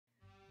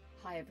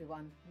Hi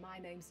everyone, my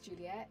name's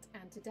Juliet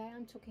and today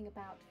I'm talking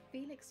about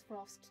Felix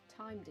Frost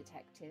Time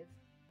Detective,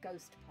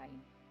 Ghost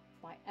Plane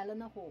by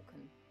Eleanor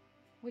Hawken,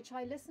 which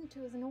I listened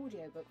to as an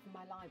audiobook from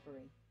my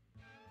library.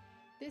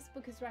 This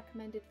book is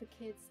recommended for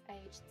kids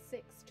aged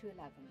 6 to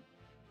 11.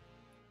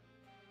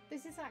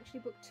 This is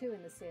actually book 2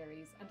 in the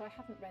series and I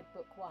haven't read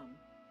book 1,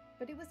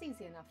 but it was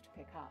easy enough to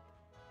pick up.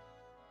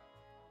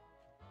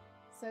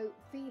 So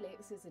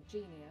Felix is a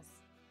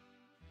genius,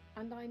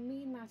 and I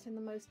mean that in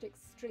the most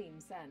extreme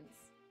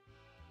sense.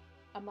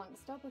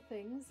 Amongst other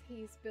things,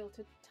 he's built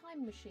a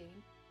time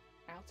machine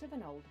out of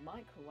an old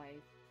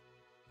microwave.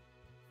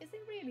 Is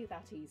it really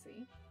that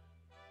easy?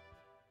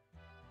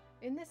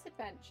 In this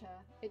adventure,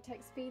 it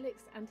takes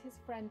Felix and his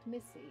friend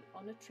Missy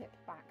on a trip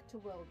back to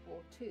World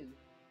War II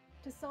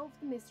to solve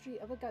the mystery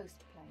of a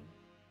ghost plane.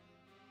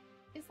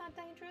 Is that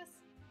dangerous?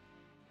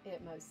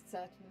 It most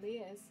certainly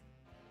is.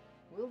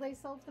 Will they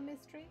solve the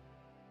mystery?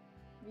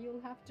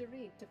 You'll have to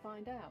read to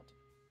find out.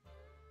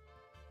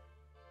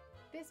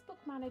 This book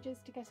manages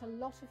to get a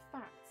lot of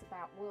facts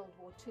about World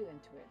War II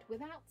into it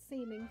without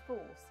seeming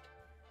forced,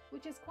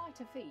 which is quite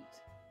a feat,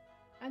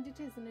 and it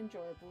is an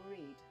enjoyable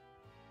read.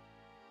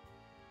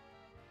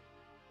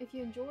 If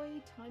you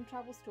enjoy time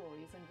travel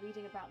stories and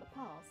reading about the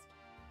past,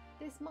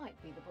 this might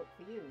be the book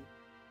for you.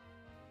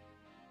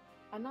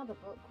 Another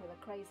book with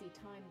a crazy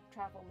time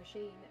travel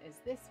machine is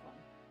this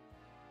one,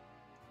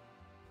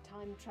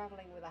 Time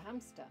Travelling with a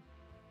Hamster.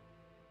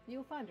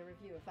 You'll find a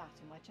review of that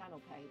on my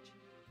channel page.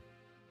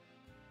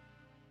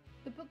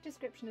 The book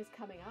description is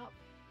coming up.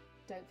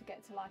 Don't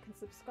forget to like and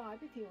subscribe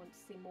if you want to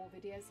see more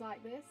videos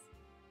like this.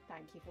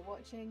 Thank you for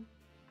watching,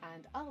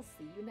 and I'll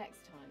see you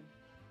next time.